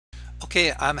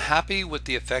Okay, I'm happy with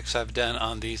the effects I've done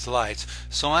on these lights,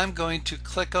 so I'm going to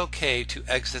click OK to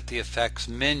exit the effects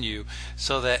menu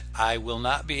so that I will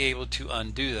not be able to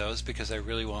undo those because I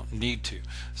really won't need to.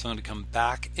 So I'm going to come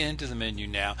back into the menu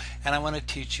now, and I want to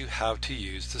teach you how to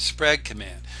use the spread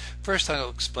command. First, I'll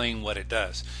explain what it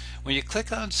does. When you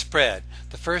click on spread,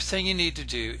 the first thing you need to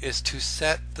do is to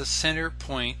set the center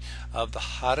point of the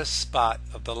hottest spot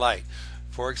of the light.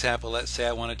 For example, let's say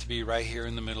I want it to be right here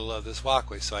in the middle of this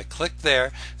walkway. So I click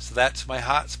there, so that's my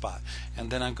hot spot.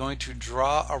 And then I'm going to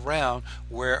draw around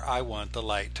where I want the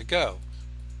light to go.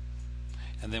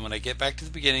 And then when I get back to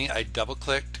the beginning, I double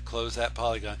click to close that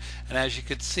polygon. And as you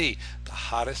can see, the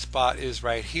hottest spot is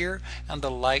right here, and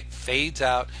the light fades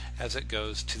out as it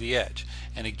goes to the edge.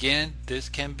 And again, this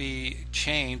can be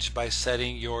changed by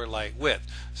setting your light width.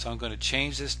 So I'm going to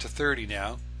change this to 30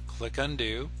 now. Click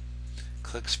undo.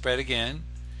 Click spread again,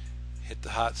 hit the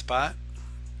hot spot,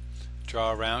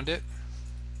 draw around it,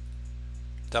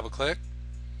 double click,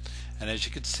 and as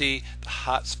you can see, the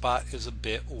hot spot is a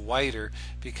bit wider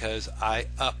because I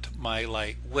upped my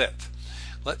light width.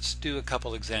 Let's do a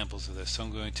couple examples of this. So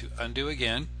I'm going to undo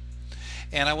again,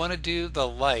 and I want to do the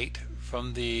light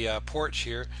from the porch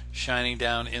here shining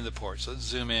down in the porch. Let's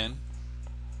zoom in.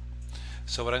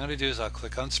 So what I'm going to do is I'll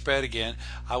click on spread again.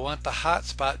 I want the hot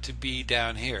spot to be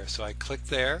down here. So I click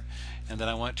there, and then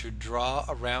I want to draw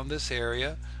around this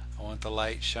area. I want the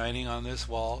light shining on this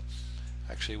wall.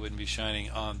 Actually, it wouldn't be shining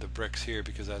on the bricks here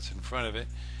because that's in front of it.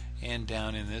 And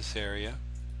down in this area.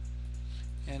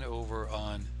 And over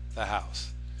on the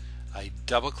house. I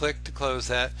double click to close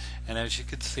that, and as you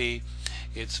can see,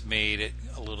 it's made it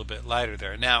a little bit lighter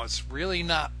there. Now it's really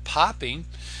not popping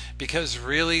because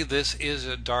really this is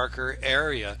a darker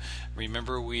area.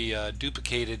 Remember, we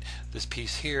duplicated this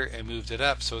piece here and moved it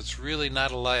up, so it's really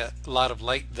not a lot of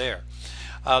light there.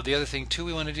 The other thing too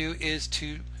we want to do is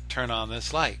to turn on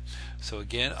this light. So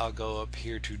again, I'll go up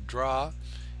here to draw,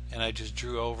 and I just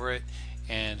drew over it,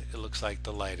 and it looks like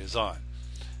the light is on.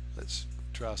 Let's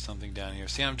draw something down here.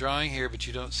 See, I'm drawing here, but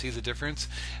you don't see the difference.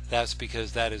 That's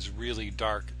because that is really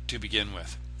dark to begin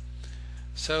with.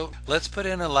 So let's put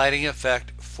in a lighting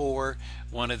effect for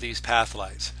one of these path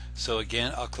lights. So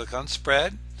again, I'll click on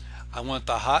spread. I want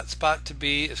the hot spot to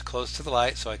be as close to the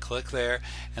light, so I click there,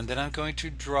 and then I'm going to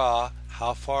draw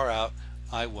how far out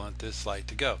I want this light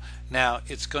to go. Now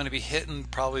it's going to be hitting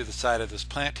probably the side of this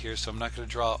plant here, so I'm not going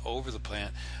to draw over the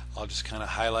plant. I'll just kind of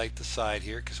highlight the side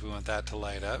here because we want that to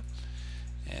light up.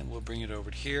 And we'll bring it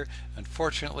over to here.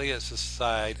 Unfortunately, it's the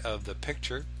side of the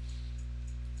picture.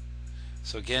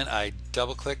 So again, I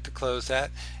double click to close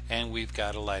that, and we've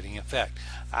got a lighting effect.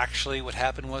 Actually, what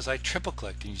happened was I triple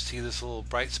clicked, and you see this little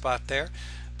bright spot there,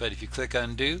 but if you click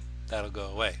undo, that'll go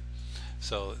away.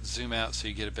 So zoom out so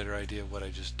you get a better idea of what I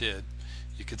just did.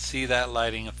 You can see that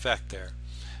lighting effect there.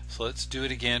 So let's do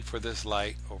it again for this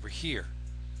light over here.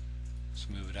 Let's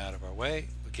move it out of our way.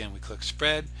 Again, we click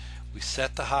spread, we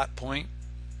set the hot point,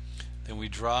 then we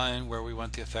draw in where we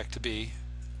want the effect to be.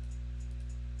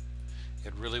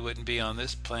 It really wouldn't be on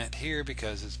this plant here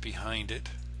because it's behind it.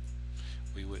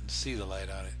 We wouldn't see the light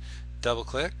on it. Double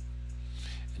click,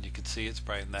 and you can see it's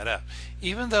brightened that up.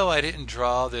 Even though I didn't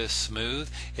draw this smooth,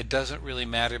 it doesn't really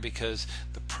matter because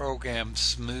the program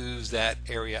smooths that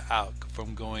area out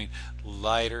from going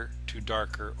lighter to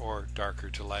darker or darker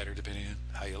to lighter depending on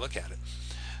how you look at it.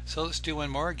 So let's do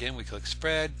one more. Again, we click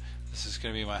spread. This is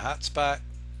going to be my hot spot.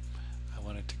 I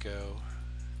want it to go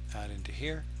out into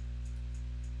here.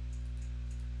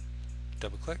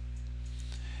 Double click,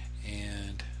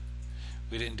 and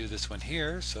we didn't do this one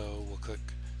here, so we'll click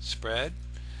spread.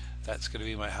 That's going to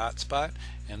be my hot spot,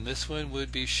 and this one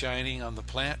would be shining on the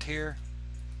plant here.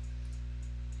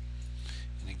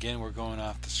 And again, we're going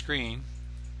off the screen,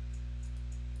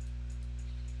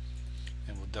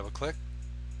 and we'll double click,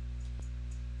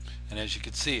 and as you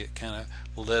can see, it kind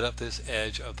of lit up this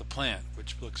edge of the plant,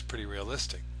 which looks pretty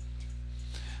realistic.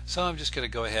 So I'm just going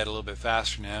to go ahead a little bit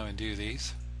faster now and do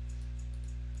these.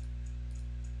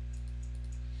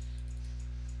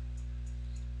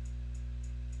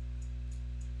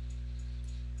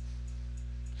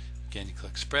 Again, you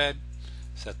click spread,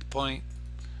 set the point,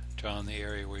 draw in the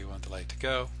area where you want the light to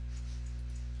go.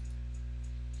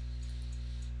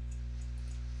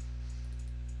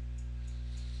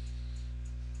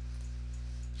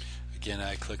 Again,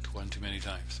 I clicked one too many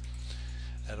times.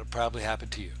 That'll probably happen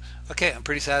to you. Okay, I'm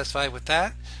pretty satisfied with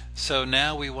that. So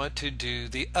now we want to do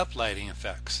the uplighting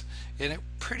effects, and it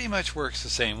pretty much works the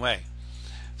same way.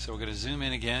 So we're going to zoom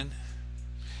in again,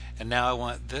 and now I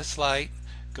want this light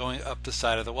going up the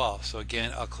side of the wall. So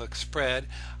again, I'll click spread.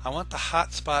 I want the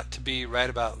hot spot to be right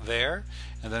about there,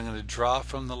 and then I'm going to draw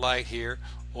from the light here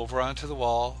over onto the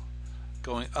wall,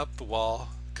 going up the wall,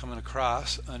 coming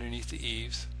across underneath the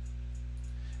eaves,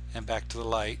 and back to the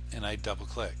light, and I double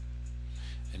click.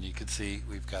 And you can see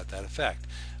we've got that effect.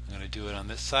 I'm going to do it on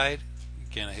this side.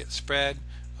 Again, I hit spread.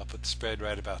 I'll put the spread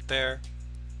right about there.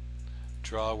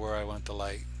 Draw where I want the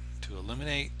light to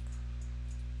illuminate.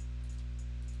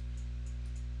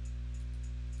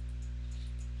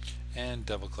 And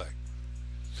double click.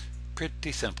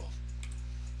 Pretty simple.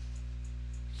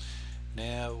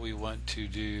 Now we want to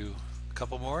do a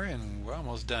couple more and we're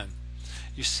almost done.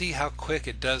 You see how quick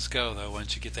it does go though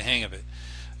once you get the hang of it.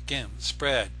 Again,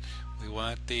 spread. We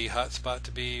want the hot spot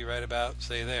to be right about,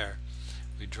 say, there.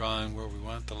 We draw in where we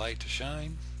want the light to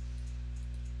shine.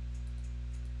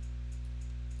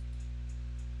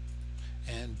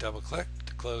 And double click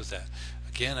to close that.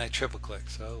 Again, I triple click,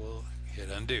 so we'll hit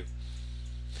undo.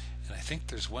 And I think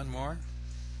there's one more.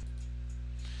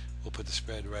 We'll put the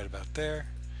spread right about there.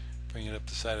 Bring it up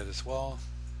the side of this wall.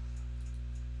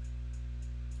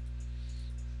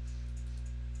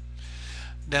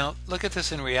 Now look at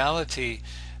this in reality.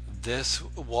 This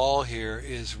wall here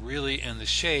is really in the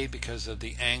shade because of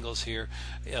the angles here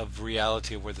of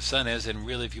reality of where the sun is, and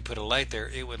really if you put a light there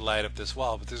it would light up this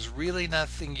wall, but there's really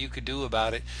nothing you could do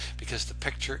about it because the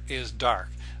picture is dark.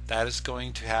 That is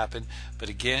going to happen, but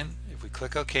again, if we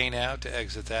click OK now to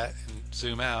exit that and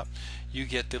zoom out, you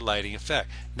get the lighting effect.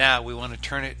 Now we want to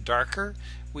turn it darker.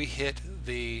 We hit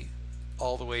the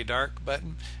all the way dark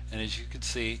button, and as you can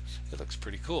see it looks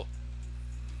pretty cool.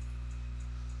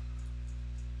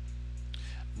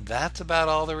 That's about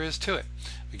all there is to it.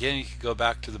 Again, you can go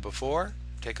back to the before,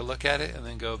 take a look at it, and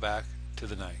then go back to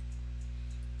the night.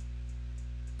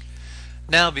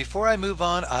 Now before I move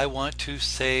on, I want to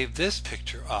save this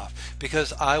picture off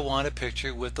because I want a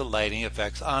picture with the lighting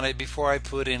effects on it before I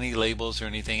put any labels or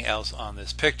anything else on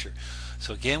this picture.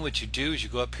 So again, what you do is you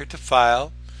go up here to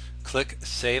File, click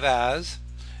Save As,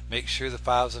 make sure the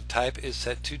files of type is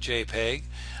set to JPEG.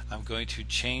 I'm going to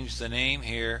change the name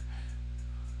here,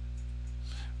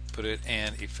 put it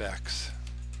in Effects.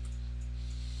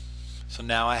 So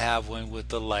now I have one with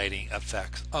the lighting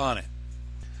effects on it.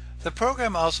 The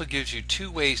program also gives you two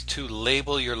ways to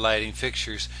label your lighting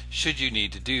fixtures should you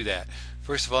need to do that.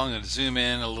 First of all, I'm going to zoom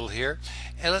in a little here,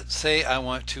 and let's say I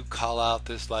want to call out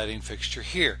this lighting fixture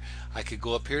here. I could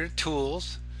go up here to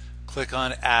Tools, click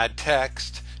on Add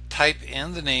Text, type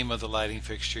in the name of the lighting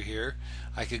fixture here.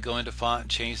 I could go into font and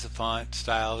change the font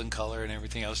style and color and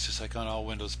everything else just like on all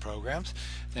Windows programs.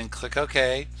 Then click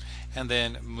OK and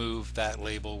then move that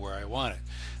label where I want it.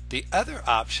 The other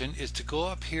option is to go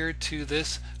up here to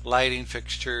this lighting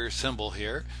fixture symbol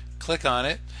here, click on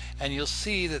it, and you'll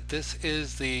see that this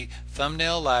is the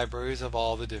thumbnail libraries of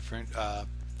all the different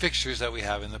fixtures that we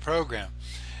have in the program.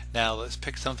 Now let's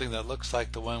pick something that looks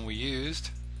like the one we used.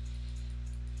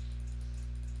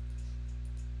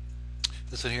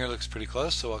 This one here looks pretty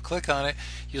close, so I'll click on it.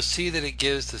 You'll see that it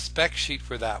gives the spec sheet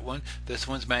for that one. This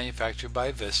one's manufactured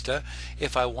by Vista.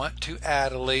 If I want to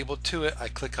add a label to it, I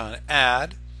click on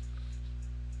Add.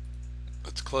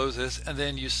 Let's close this, and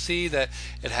then you see that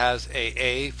it has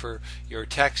A for your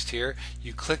text here.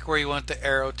 You click where you want the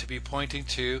arrow to be pointing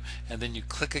to, and then you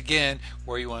click again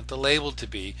where you want the label to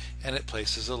be, and it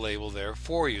places a label there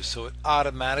for you, so it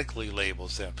automatically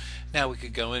labels them. Now we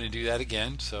could go in and do that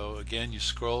again. So again, you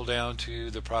scroll down to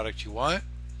the product you want,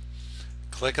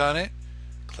 click on it,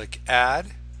 click Add.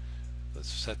 Let's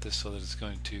set this so that it's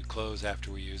going to close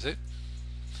after we use it,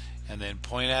 and then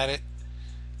point at it,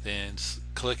 then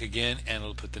click again and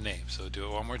it'll put the name. So do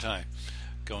it one more time.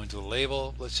 Go into the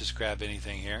label, let's just grab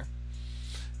anything here,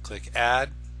 click Add,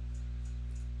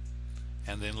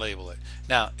 and then label it.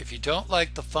 Now if you don't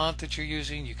like the font that you're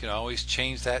using, you can always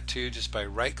change that too just by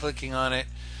right clicking on it,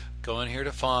 go in here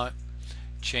to Font,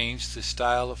 change the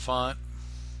style of font,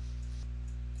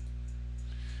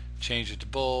 change it to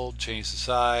bold, change the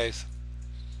size,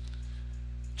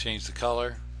 change the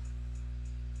color,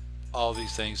 all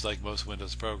these things like most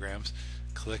Windows programs.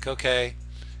 Click OK,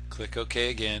 click OK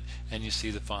again, and you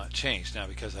see the font change. Now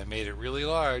because I made it really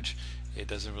large, it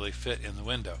doesn't really fit in the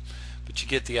window, but you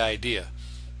get the idea.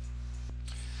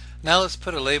 Now let's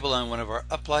put a label on one of our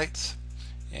uplights,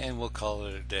 and we'll call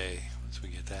it a day once we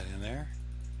get that in there.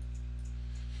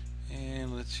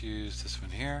 And let's use this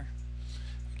one here.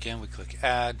 Again, we click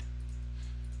Add,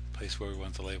 place where we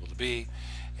want the label to be,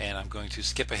 and I'm going to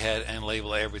skip ahead and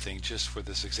label everything just for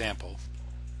this example.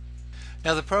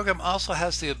 Now the program also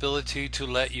has the ability to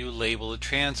let you label a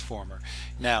transformer.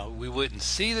 Now we wouldn't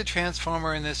see the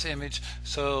transformer in this image,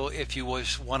 so if you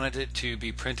wanted it to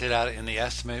be printed out in the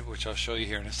estimate, which I'll show you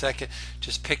here in a second,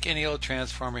 just pick any old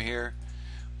transformer here.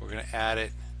 We're going to add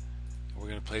it. We're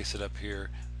going to place it up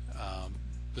here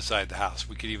beside the house.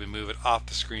 We could even move it off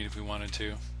the screen if we wanted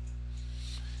to,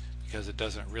 because it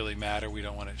doesn't really matter. We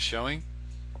don't want it showing.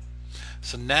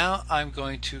 So now I'm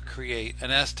going to create an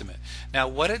estimate. Now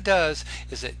what it does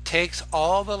is it takes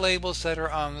all the labels that are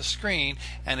on the screen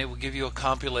and it will give you a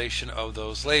compilation of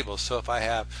those labels. So if I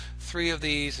have 3 of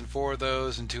these and 4 of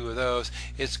those and 2 of those,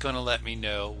 it's going to let me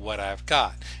know what I've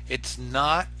got. It's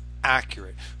not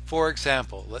accurate. For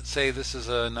example, let's say this is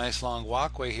a nice long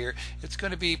walkway here. It's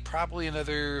going to be probably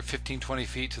another 15-20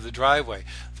 feet to the driveway.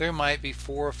 There might be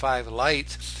 4 or 5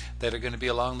 lights that are going to be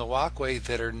along the walkway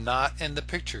that are not in the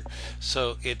picture.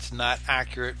 So it's not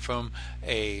accurate from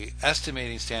a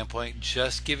estimating standpoint,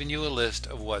 just giving you a list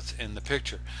of what's in the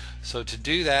picture. So to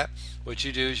do that, what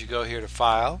you do is you go here to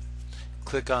File,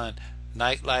 click on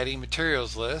Night Lighting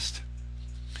Materials List,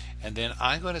 and then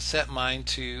I'm going to set mine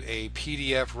to a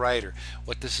PDF writer.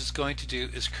 What this is going to do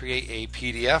is create a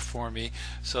PDF for me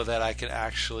so that I can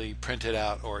actually print it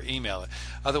out or email it.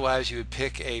 Otherwise you would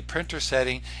pick a printer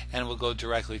setting and it will go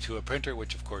directly to a printer,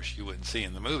 which of course you wouldn't see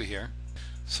in the movie here.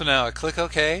 So now I click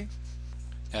OK.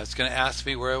 Now it's going to ask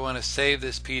me where I want to save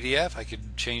this PDF. I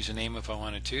could change the name if I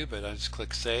wanted to, but I'll just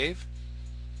click Save.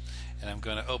 And I'm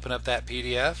going to open up that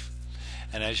PDF.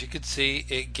 And as you can see,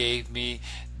 it gave me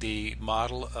the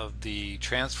model of the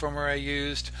transformer I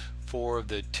used for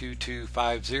the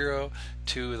 2250,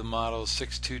 2 of the models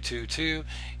 6222,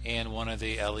 and 1 of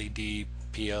the LED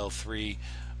PL3,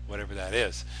 whatever that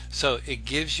is. So it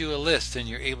gives you a list, and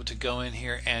you're able to go in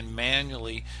here and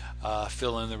manually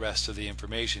fill in the rest of the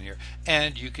information here.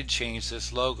 And you can change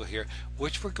this logo here,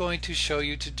 which we're going to show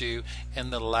you to do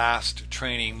in the last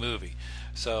training movie.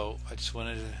 So I just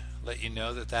wanted to let you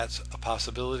know that that's a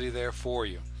possibility there for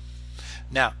you.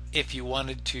 Now if you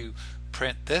wanted to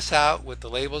print this out with the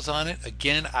labels on it,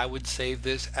 again I would save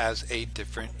this as a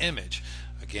different image.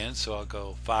 Again, so I'll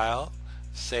go File,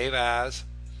 Save As,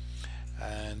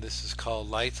 and this is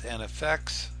called Lights and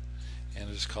Effects, and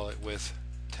I'll just call it with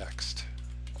text,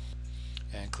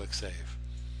 and click Save.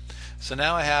 So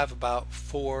now I have about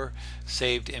 4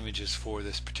 saved images for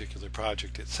this particular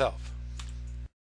project itself.